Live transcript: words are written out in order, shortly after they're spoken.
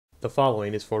The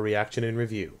following is for reaction and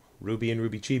review. RWBY and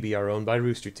RWBY Chibi are owned by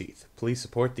Rooster Teeth. Please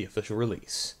support the official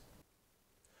release.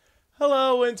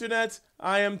 Hello, Internet!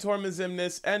 I am Torma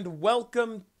Ximnus, and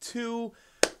welcome to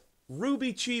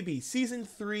RWBY Chibi, Season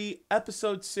 3,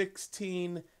 Episode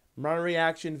 16, my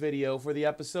reaction video for the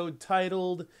episode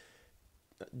titled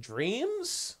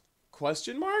Dreams?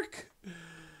 Question mark?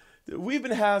 We've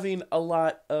been having a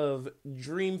lot of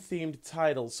dream-themed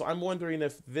titles, so I'm wondering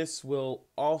if this will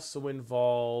also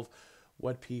involve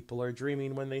what people are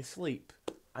dreaming when they sleep.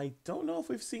 I don't know if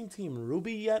we've seen Team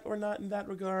RWBY yet or not in that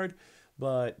regard,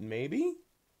 but maybe?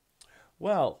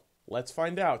 Well, let's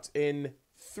find out in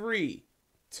 3,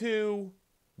 2,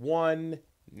 1,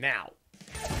 now.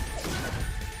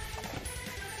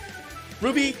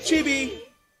 RWBY Chibi!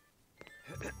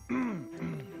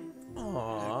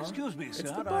 Aww, excuse me,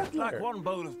 sir. I'd butler. like one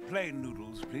bowl of plain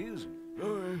noodles, please.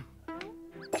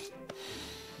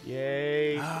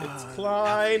 Yay, it's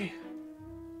Klein. Lovely.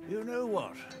 You know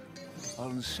what?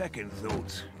 On second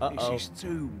thoughts, Uh-oh. this is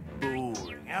too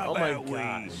boring. How Oh my about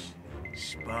gosh. we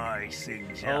spice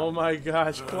things up? Oh my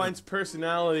gosh, Klein's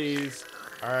personalities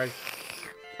are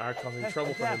causing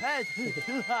trouble for him.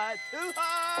 Too hot, too Damn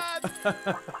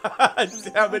hot!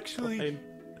 it, Actually, Klein.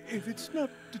 if it's not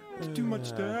too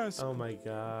much to ask. Oh my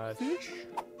gosh. Fish?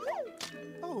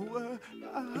 Oh,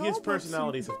 His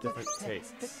personalities have different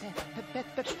tastes.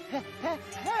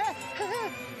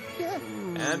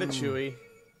 And a Chewy.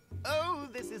 Oh,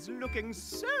 this is looking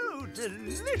so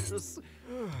delicious.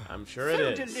 I'm sure it So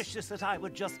is. delicious that I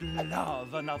would just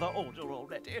love another order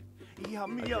already.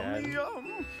 Yum, yum, Again?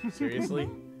 yum. Seriously?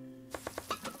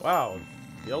 Wow,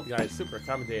 the old guy is super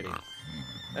accommodating.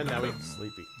 And now he's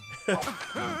sleepy.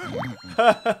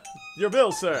 Your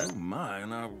bill, sir. Oh my,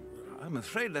 now, I'm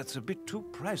afraid that's a bit too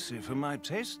pricey for my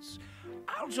tastes.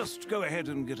 I'll just go ahead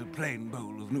and get a plain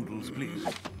bowl of noodles, please.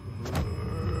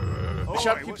 Oh,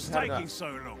 shopkeeper's what's had taking enough. so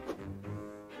long?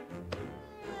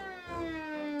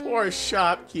 Poor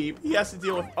shopkeep. He has to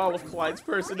deal with all of Klein's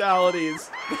personalities.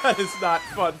 That is not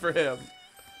fun for him.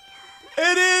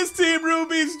 It is Team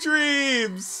RWBY's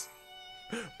dreams!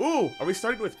 Ooh, are we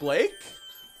starting with Blake?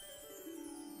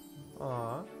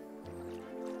 Aw.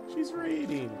 She's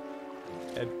reading.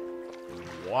 And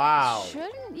wow.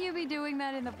 Shouldn't you be doing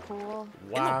that in the pool?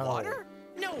 Wow. In the water?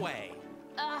 No way.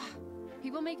 Ugh,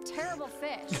 people make terrible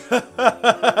fish.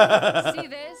 See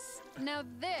this? Now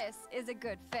this is a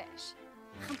good fish.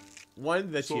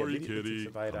 One that Sorry, you immediately kitty. takes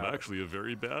a bite I'm out. actually a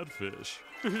very bad fish.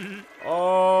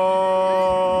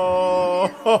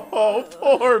 Oh,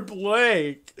 poor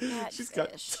Blake. Bad She's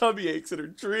got fish. tummy aches in her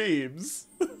dreams.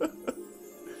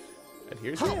 And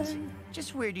here's Halt! it.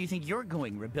 Just where do you think you're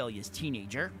going, rebellious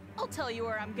teenager? I'll tell you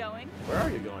where I'm going. Where are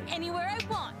you going? Anywhere I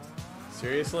want.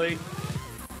 Seriously?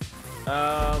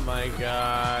 Oh my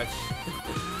gosh.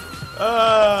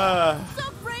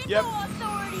 Stop rainbow Yep.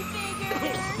 authority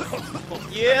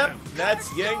figures! Yep,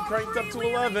 that's Yang cranked up to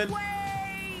 11.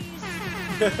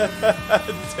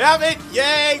 Damn it,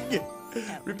 Yang!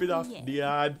 Rip it off,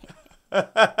 Neon.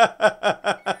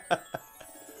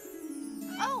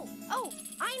 Oh,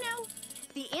 I know.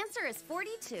 The answer is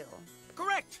 42.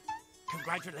 Correct.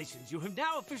 Congratulations, you have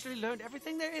now officially learned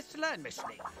everything there is to learn, Miss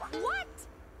Lee. What?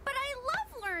 But I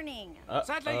love learning.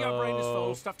 Sadly, your brain is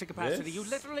full, stuffed to capacity. This? You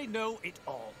literally know it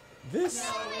all. This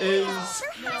There has to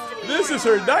be is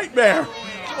more. her nightmare.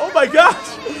 Oh my gosh.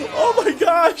 Oh my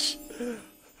gosh. No.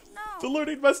 The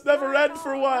learning must never end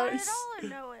for Wise. I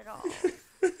know it all.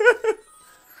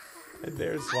 And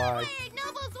there's why. Wait,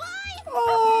 Noble's wife!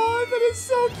 Oh, that is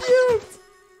so cute.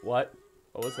 What?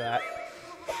 What was that?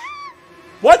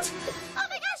 What? Oh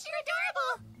my gosh, you're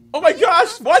adorable! Oh my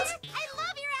gosh, what? I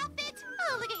love your outfit!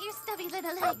 Oh, look at your stubby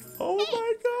little legs. Oh Hey,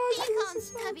 my gosh, they call this him is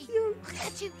so Stubby. cute. Look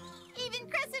at you. Even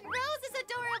Crescent Rose is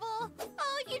adorable.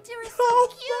 Oh, you two are so Oh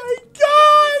cute. my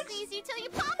gosh. Squeeze you till you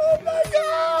pop. Oh my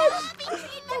gosh. Happy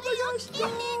treat for Oh my little gosh, no,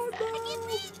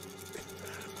 Cuteness.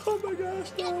 Oh my gosh,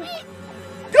 no. Cuteness.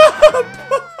 God,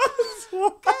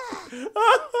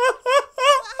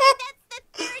 That's the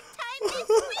third time this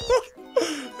week.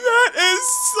 that is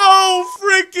so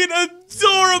freaking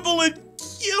adorable and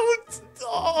cute.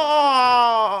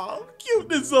 Oh,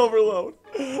 cuteness overload.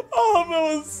 Oh, that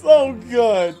was so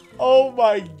good. Oh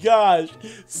my gosh.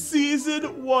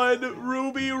 Season 1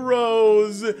 Ruby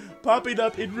Rose popping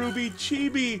up in RWBY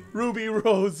Chibi Ruby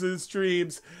Rose's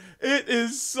streams. It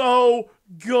is so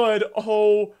good.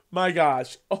 Oh my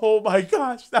gosh. Oh my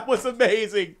gosh. That was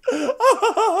amazing.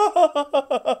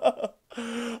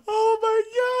 Oh my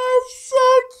gosh. So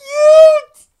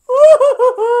cute.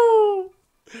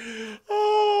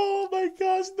 Oh my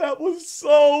gosh. That was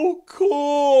so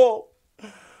cool.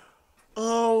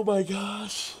 Oh my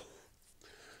gosh.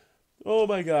 Oh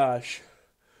my gosh.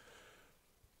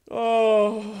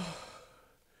 Oh.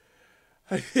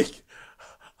 I think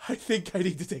I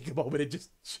need to take a moment and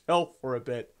just chill for a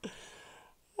bit.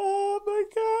 Oh my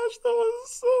gosh, that was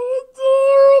so adorable.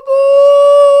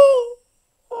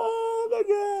 Oh my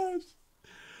gosh.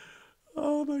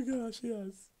 Oh my gosh,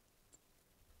 yes.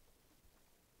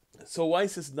 So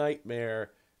Weiss's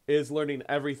nightmare is learning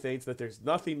everything so that there's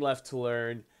nothing left to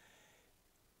learn.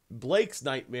 Blake's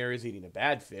nightmare is eating a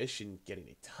bad fish and getting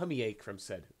a tummy ache from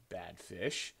said bad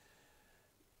fish.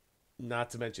 Not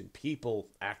to mention people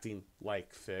acting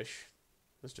like fish.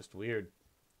 That's just weird.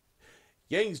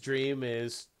 Yang's dream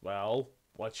is, well,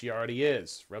 what she already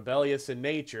is. Rebellious in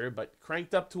nature, but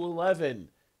cranked up to 11.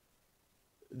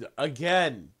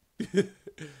 Again.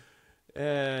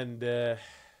 And,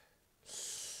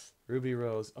 Ruby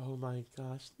Rose. Oh my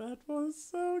gosh, that was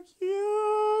so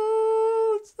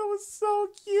cute. That was so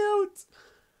cute.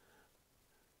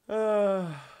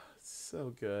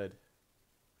 So good.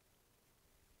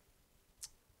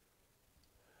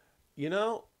 You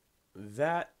know,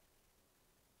 that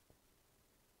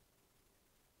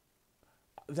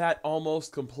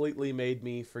almost completely made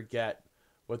me forget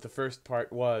what the first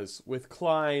part was with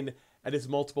Klein and his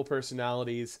multiple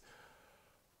personalities.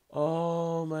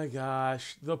 Oh my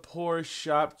gosh, the poor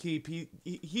shopkeep.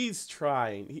 He's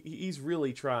trying. He's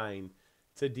really trying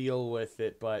to deal with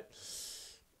it, but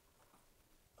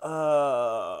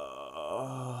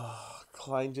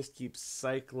Klein just keeps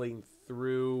cycling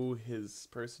through his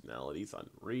personalities on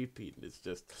repeat, and it's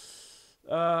just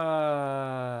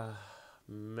man,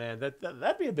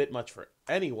 that'd be a bit much for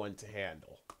anyone to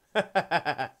handle.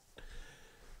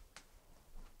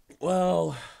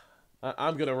 Well,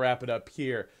 I'm gonna wrap it up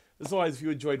here. As always, if you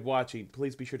enjoyed watching,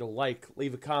 please be sure to like,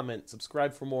 leave a comment,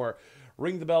 subscribe for more,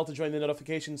 ring the bell to join the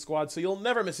notification squad so you'll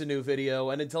never miss a new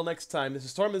video, and until next time, this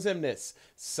is Torma Ximnus,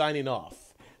 signing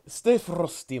off. Stay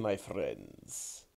frosty, my friends.